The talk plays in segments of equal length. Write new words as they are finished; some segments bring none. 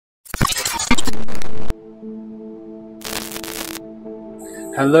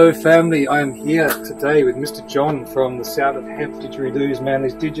Hello family, I am here today with Mr. John from the Sound of Hemp Didgeridoos. Man,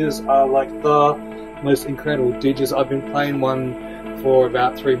 these didgers are like the most incredible didgers. I've been playing one for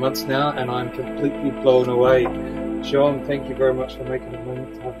about 3 months now and I'm completely blown away. John, thank you very much for making a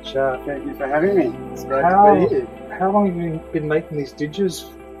moment to have a chat. Thank you for having me. It's great to be here. How long have you been making these didgers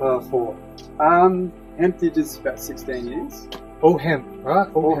for? Hemp didgers about 16 years. All hemp, right?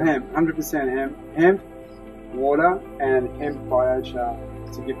 All hemp, 100% hemp. Hemp, water, and hemp biochar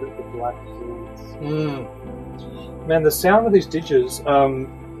to give it the black fluence. Man, the sound of these didgers,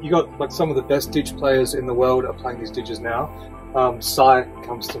 you got like some of the best didge players in the world are playing these didgers now. Sai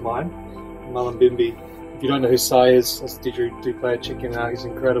comes to mind, Mullumbimby. If you don't know who Sai is, that's a didgeridoo player, check him out, he's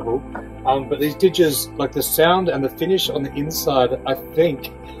incredible. But these didgers, like the sound and the finish on the inside, I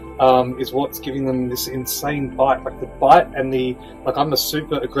think, is what's giving them this insane bite. Like the bite and the, like I'm a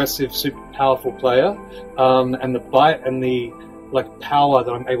super aggressive, super powerful player, and the bite and the like power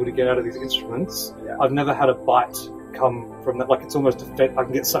that I'm able to get out of these instruments, I've never had a bite come from that. Like it's almost I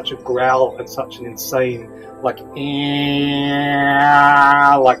can get such a growl and such an insane like that.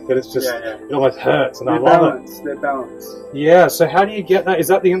 It's just it almost hurts, and I love it. They're balanced. Yeah. So how do you get that? Is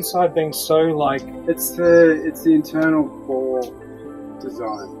that the inside being so like? It's the internal core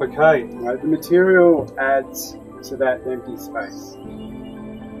design. Okay. The material adds to that empty space.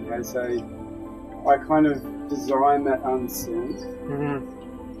 Okay, so I kind of design that unseen.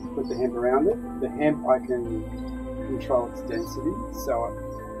 Put the hemp around it. The hemp I can control its density, so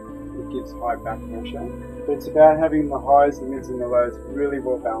it gives high back pressure. But it's about having the highs, the mids, and the lows really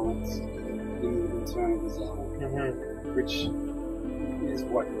well balanced in the internal design, which is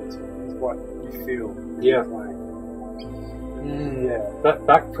what you feel when you're playing. That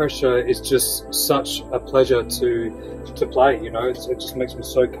back pressure is just such a pleasure to play. You know, it just makes me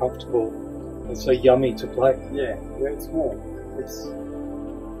so comfortable. It's so yummy to play. Yeah, it's warm.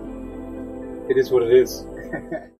 It is what it is.